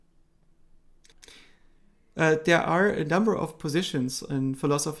There are a number of positions in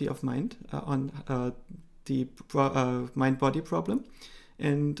philosophy of mind on the mind-body problem.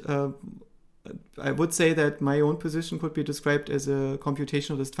 And I would say that my own position could be described as a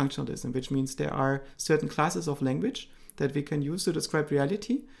computationalist functionalism, which means there are certain classes of language that we can use to describe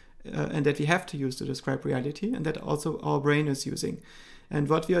reality, and that we have to use to describe reality, and that also our brain is using. And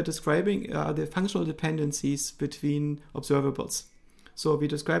what we are describing are the functional dependencies between observables. So we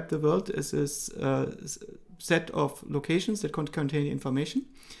describe the world as this set of locations that contain information,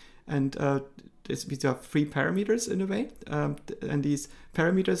 and these are free parameters in a way, and these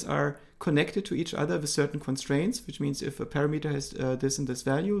parameters are connected to each other with certain constraints, which means if a parameter has this and this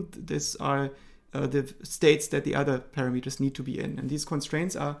value, these are the states that the other parameters need to be in. And these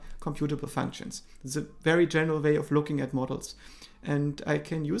constraints are computable functions. It's a very general way of looking at models. And I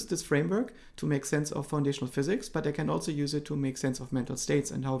can use this framework to make sense of foundational physics, but I can also use it to make sense of mental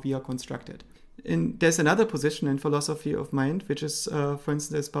states and how we are constructed. And there's another position in philosophy of mind, which is, for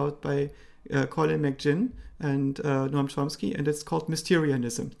instance, espoused by Colin McGinn and Noam Chomsky, and it's called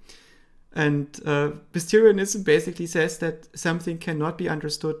Mysterianism. And Mysterianism basically says that something cannot be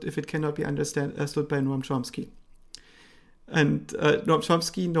understood if it cannot be understood by Noam Chomsky. And Noam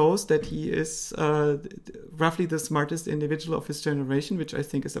Chomsky knows that he is roughly the smartest individual of his generation, which I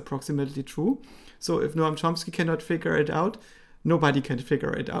think is approximately true. So if Noam Chomsky cannot figure it out, nobody can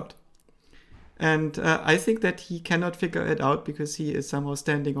figure it out. And I think that he cannot figure it out because he is somehow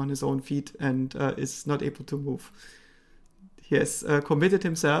standing on his own feet and is not able to move. He has committed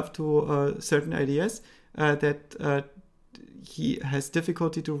himself to certain ideas that he has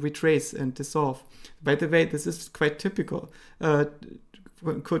difficulty to retrace and dissolve. By the way, this is quite typical. Kurt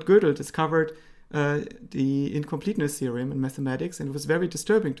Gödel discovered the incompleteness theorem in mathematics, and it was very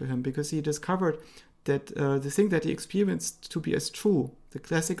disturbing to him because he discovered that the thing that he experienced to be as true, the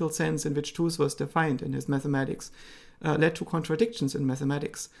classical sense in which truth was defined in his mathematics, led to contradictions in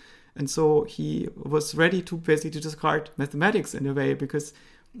mathematics. And so he was ready to basically discard mathematics in a way, because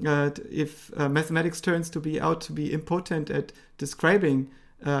if mathematics turns to be impotent at describing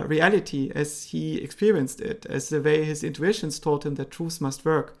reality as he experienced it, as the way his intuitions told him that truth must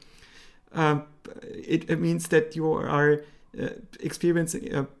work, it means that you are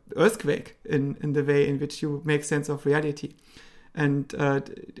experiencing an earthquake in the way in which you make sense of reality. And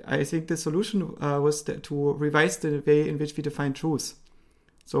I think the solution was to revise the way in which we define truth.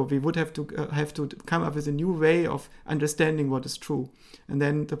 So we would have to come up with a new way of understanding what is true. And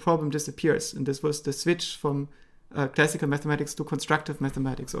then the problem disappears. And this was the switch from classical mathematics to constructive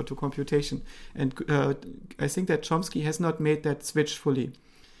mathematics or to computation. And I think that Chomsky has not made that switch fully.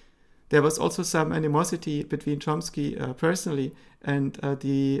 There was also some animosity between Chomsky personally and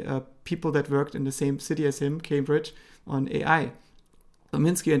the people that worked in the same city as him, Cambridge, on AI.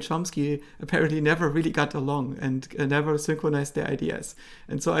 Minsky and Chomsky apparently never really got along and never synchronized their ideas.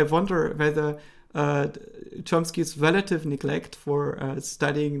 And so I wonder whether Chomsky's relative neglect for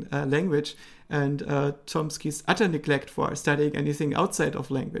studying language and Chomsky's utter neglect for studying anything outside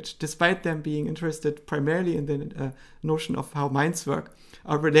of language, despite them being interested primarily in the notion of how minds work,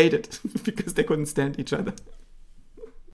 are related because they couldn't stand each other.